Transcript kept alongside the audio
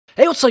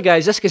Hey, what's up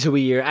guys, Eskizoo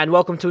here, and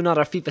welcome to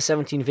another FIFA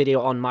 17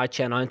 video on my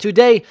channel. And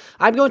today,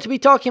 I'm going to be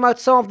talking about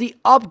some of the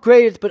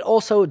upgraded but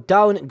also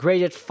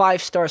downgraded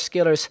 5-star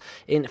skillers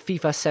in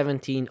FIFA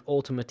 17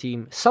 Ultimate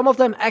Team. Some of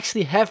them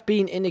actually have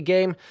been in the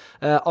game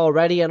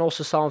already, and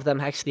also some of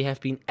them actually have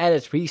been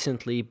added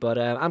recently. But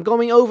I'm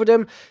going over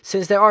them,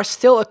 since there are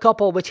still a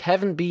couple which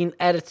haven't been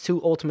added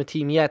to Ultimate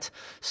Team yet.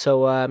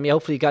 So yeah,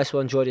 hopefully you guys will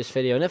enjoy this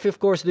video. And if you of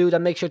course do,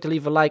 then make sure to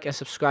leave a like and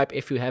subscribe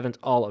if you haven't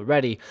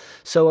already.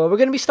 So we're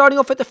going to be starting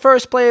off with the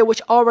first player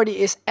which already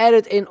is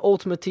added in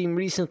Ultimate Team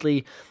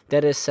recently.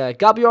 That is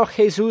Gabriel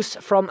Jesus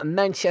from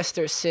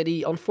Manchester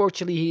City.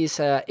 Unfortunately, he is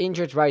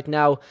injured right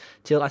now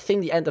till I think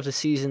the end of the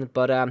season.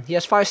 But he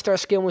has 5-star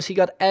skill moves. He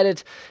got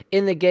added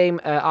in the game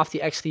after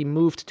he actually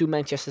moved to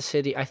Manchester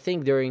City, I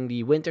think during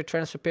the winter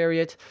transfer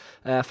period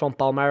from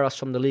Palmeiras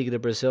from the Liga de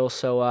Brazil.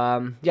 So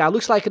yeah,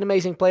 looks like an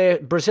amazing player.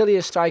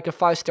 Brazilian striker,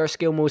 5-star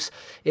skill moves.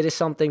 It is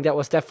something that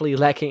was definitely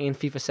lacking in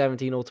FIFA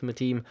 17 Ultimate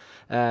Team,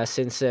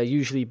 since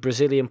usually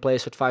Brazilian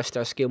players with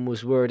 5-star skill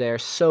moves were there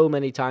so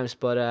many times.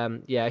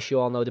 But yeah, as you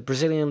all know, the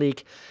Brazilian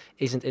League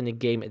isn't in the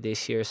game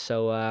this year.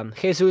 So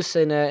Jesus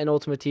in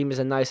Ultimate Team is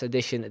a nice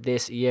addition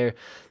this year.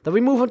 Then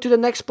we move on to the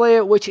next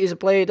player, which is a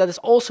player that is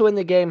also in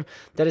the game.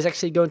 That is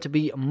actually going to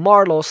be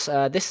Marlos.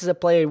 This is a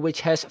player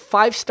which has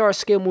 5-star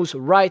skill moves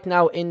right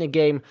now in the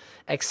game,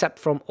 except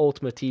from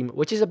Ultimate Team,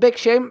 which is a big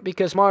shame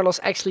because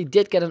Marlos actually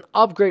did get an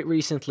upgrade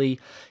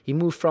recently. He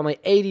moved from an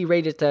 80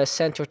 rated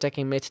center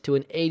attacking mid to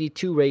an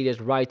 82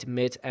 rated right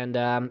mid, and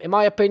in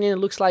my opinion,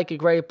 it looks like a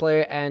great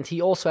player. And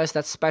he also has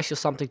that special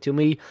something to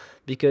me,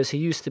 because he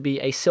used to be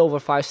a silver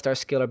 5-star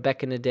skiller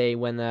back in the day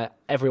when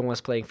everyone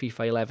was playing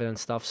FIFA 11 and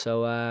stuff.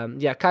 So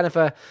yeah, kind of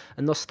a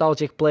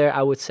nostalgic player,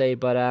 I would say.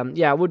 But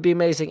yeah, it would be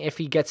amazing if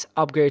he gets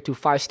upgraded to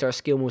 5-star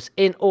skill moves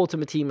in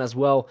Ultimate Team as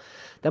well.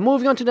 Then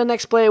moving on to the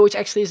next player, which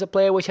actually is a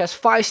player which has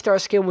 5-star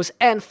skill moves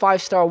and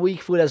 5-star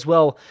weak foot as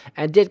well,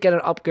 and did get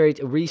an upgrade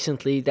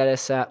recently. That is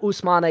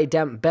Ousmane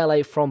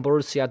Dembele from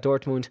Borussia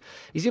Dortmund.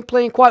 He's been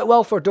playing quite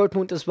well for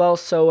Dortmund as well,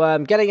 so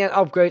getting an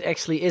upgrade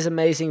actually is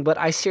amazing. But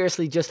I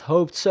seriously just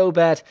hoped so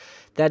bad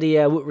that he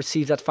would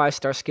receive that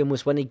 5-star skill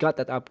moves when he got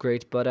that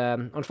upgrade. But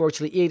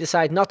unfortunately, EA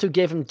decided not to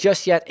give him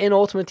just yet in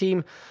Ultimate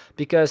Team,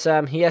 because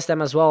he has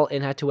them as well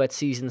in head-to-head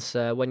seasons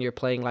when you're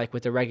playing like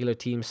with the regular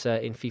teams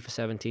in FIFA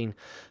 17.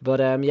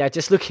 But yeah,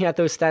 just looking at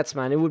those stats,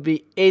 man, it would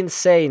be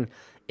insane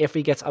if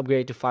he gets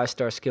upgraded to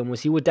 5-star skill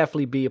moves. He would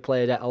definitely be a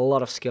player that a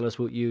lot of skillers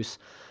would use.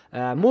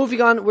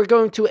 Moving on, we're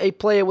going to a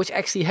player which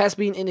actually has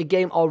been in the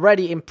game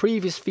already in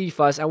previous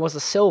FIFAs and was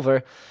a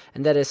silver,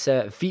 and that is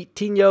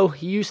Vitinho.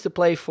 He used to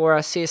play for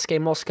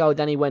CSK Moscow,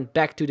 then he went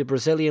back to the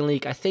Brazilian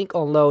League, I think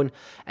on loan,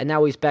 and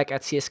now he's back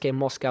at CSK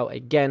Moscow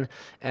again.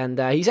 And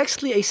he's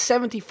actually a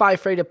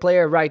 75 rated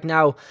player right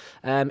now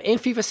in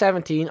FIFA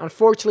 17.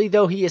 Unfortunately,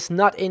 though, he is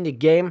not in the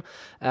game.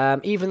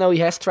 Even though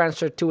he has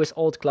transferred to his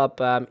old club,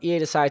 EA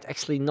decided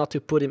actually not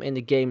to put him in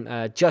the game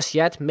just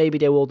yet. Maybe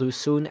they will do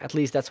soon, at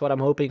least that's what I'm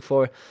hoping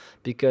for,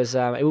 because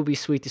it would be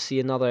sweet to see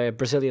another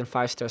Brazilian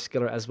 5-star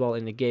skiller as well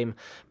in the game.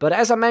 But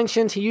as I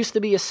mentioned, he used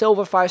to be a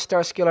silver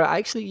 5-star skiller. I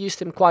actually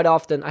used him quite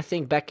often, I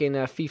think back in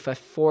FIFA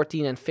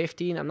 14 and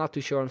 15. I'm not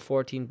too sure on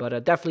 14,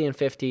 but definitely in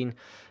 15.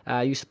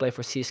 I used to play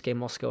for CSK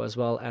Moscow as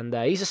well, and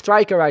he's a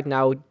striker right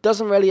now.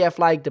 Doesn't really have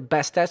like the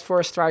best stats for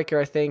a striker,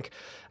 I think.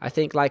 I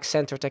think like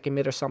center attacking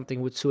mid or something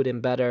would suit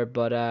him better.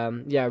 But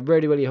yeah,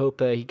 really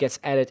hope he gets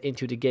added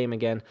into the game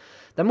again.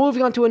 Then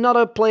moving on to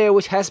another player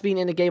which has been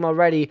in the game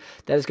already,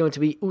 that is going to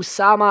be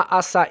Oussama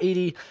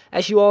Assaidi.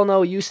 As you all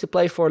know, he used to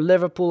play for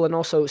Liverpool and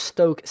also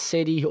Stoke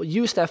City. He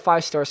used to have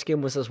 5-star skill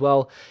moves as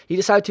well. He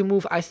decided to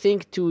move, I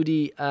think, to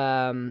the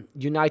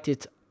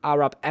United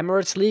Arab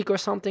Emirates League or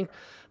something.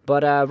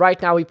 But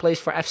right now he plays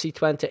for FC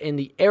Twente in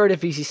the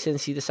Eredivisie,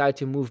 since he decided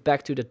to move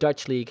back to the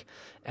Dutch league.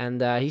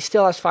 And he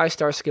still has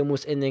 5-star skill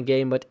moves in the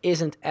game, but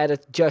isn't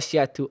added just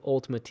yet to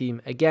Ultimate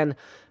Team. Again,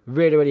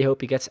 really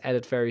hope he gets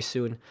added very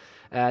soon.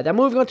 Then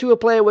moving on to a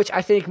player which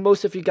I think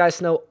most of you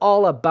guys know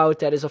all about.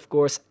 That is, of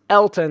course,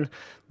 Elton,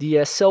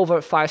 the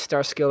silver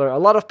 5-star skiller. A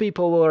lot of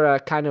people were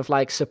kind of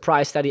like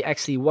surprised that he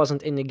actually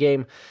wasn't in the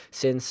game,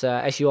 since,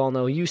 as you all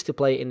know, he used to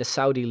play in the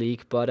Saudi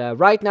League. But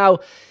right now,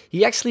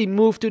 he actually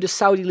moved to the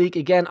Saudi League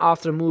again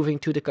after moving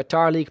to the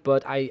Qatar League.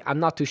 But I'm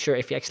not too sure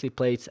if he actually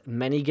played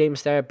many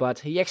games there.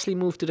 But he actually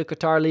moved to the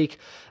Qatar League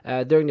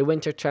during the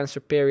winter transfer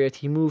period.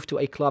 He moved to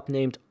a club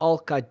named Al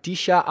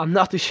Qadisha. I'm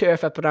not too sure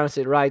if I pronounced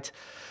it right.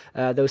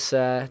 Those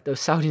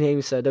Saudi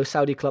names, those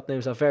Saudi club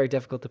names are very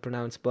difficult to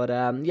pronounce. But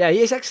yeah,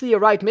 he is actually a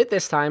right mid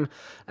this time,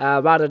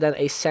 rather than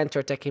a center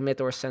attacking mid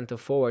or a center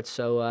forward.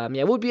 So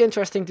yeah, it would be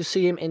interesting to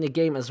see him in the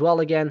game as well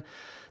again.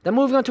 Then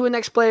moving on to the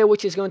next player,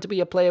 which is going to be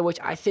a player which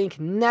I think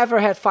never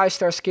had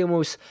 5-star skill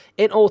moves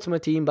in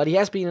Ultimate Team, but he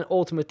has been in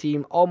Ultimate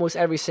Team almost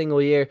every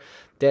single year.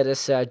 That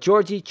is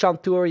Georgi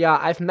Chanturia.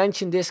 I've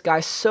mentioned this guy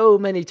so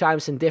many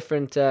times in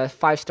different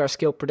 5-star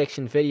skill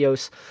prediction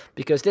videos,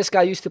 because this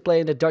guy used to play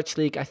in the Dutch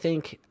league. I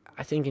think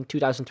I think in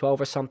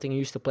 2012 or something. He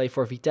used to play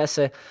for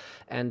Vitesse,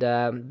 and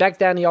back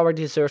then he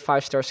already deserved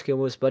 5-star skill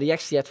moves, but he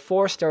actually had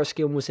 4-star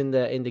skill moves in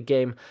the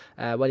game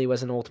when he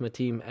was in Ultimate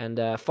Team.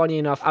 And funny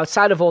enough,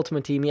 outside of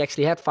Ultimate Team, he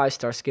actually had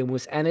 5-star skill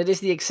moves, and it is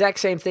the exact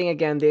same thing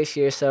again this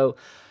year. So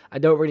I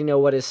don't really know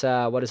what is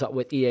up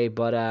with EA,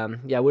 but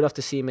yeah, we'd love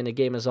to see him in the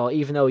game as well,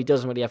 even though he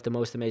doesn't really have the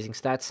most amazing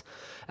stats.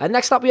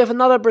 Next up, we have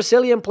another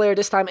Brazilian player,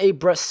 this time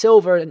a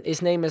Silver, and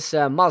his name is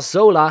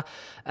Mazola.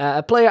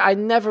 A player I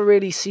never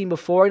really seen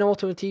before in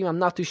Ultimate Team. I'm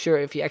not too sure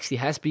if he actually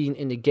has been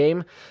in the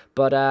game,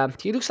 but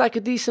he looks like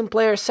a decent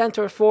player,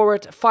 center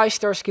forward,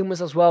 5-star skill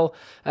moves as well.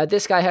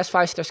 This guy has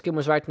 5-star skill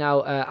moves right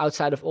now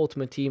outside of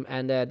Ultimate Team,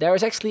 and there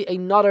is actually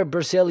another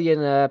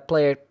Brazilian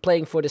player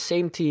playing for the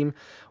same team,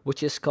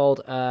 which is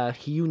called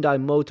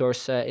Hyundai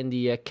Motors in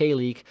the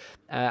K-League.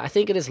 I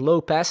think it is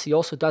Lopez. He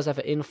also does have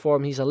an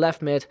inform. He's a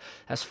left mid,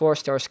 has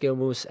 4-star skill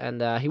moves,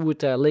 and he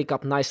would link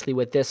up nicely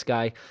with this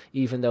guy,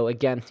 even though,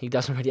 again, he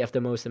doesn't really have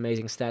the most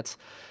amazing stats.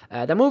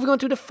 Then moving on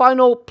to the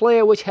final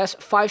player, which has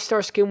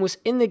 5-star skill moves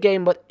in the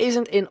game, but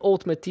isn't in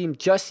Ultimate Team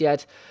just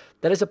yet.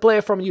 That is a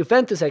player from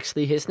Juventus,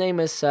 actually. His name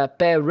is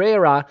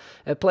Pereira,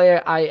 a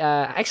player I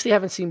actually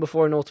haven't seen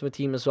before in Ultimate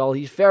Team as well.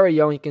 He's very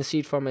young. You can see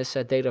it from his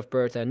date of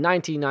birth,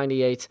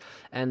 1998.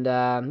 And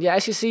yeah,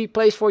 as you see,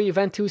 plays for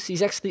Juventus.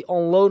 He's actually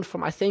on loan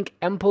from, I think,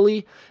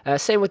 Empoli.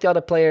 Same with the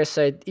other players.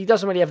 He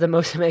doesn't really have the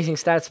most amazing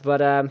stats,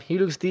 but he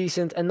looks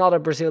decent. Another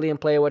Brazilian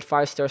player with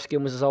 5-star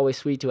skill moves is always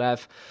sweet to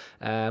have.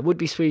 Would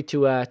be sweet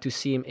to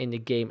see him in the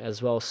game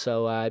as well.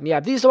 So yeah,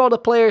 these are all the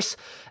players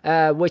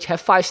which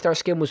have 5-star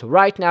skill moves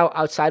right now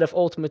outside of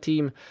Ultimate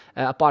Team,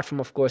 apart from,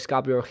 of course,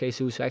 Gabriel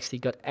Jesus, who actually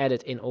got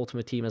added in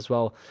Ultimate Team as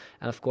well,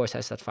 and of course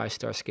has that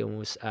 5-star skill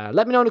moves.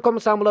 Let me know in the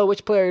comments down below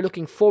which player you're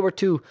looking forward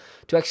to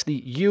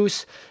actually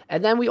use.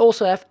 And then we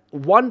also have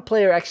one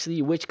player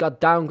actually which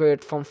got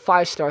downgraded from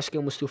 5-star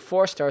skill moves to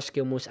 4-star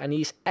skill moves, and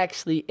he's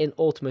actually in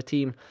Ultimate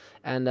Team,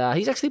 and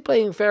he's actually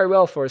playing very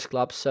well for his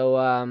club. So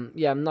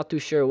yeah, I'm not too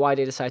sure why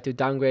they decided to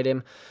downgrade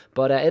him,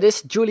 but it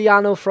is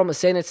Giuliano from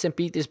Zenit St.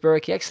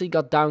 Petersburg. He actually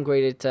got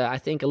downgraded I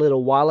think a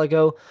little while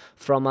ago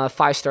from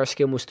 5-star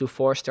skill moves to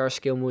 4-star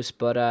skill moves.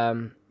 But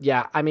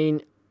yeah, I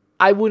mean,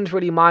 I wouldn't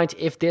really mind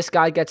if this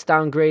guy gets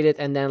downgraded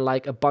and then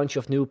like a bunch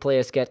of new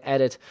players get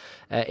added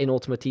in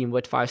Ultimate Team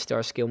with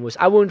 5-star skill moves.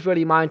 I wouldn't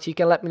really mind. You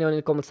can let me know in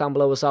the comments down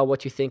below as well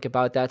what you think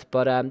about that.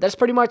 But that's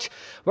pretty much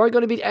where we're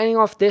going to be ending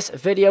off this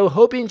video.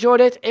 Hope you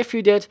enjoyed it. If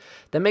you did,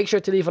 then make sure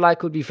to leave a like.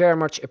 It would be very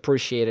much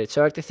appreciated.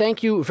 So I'd like to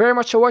thank you very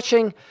much for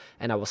watching,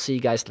 and I will see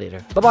you guys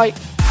later.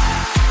 Bye-bye.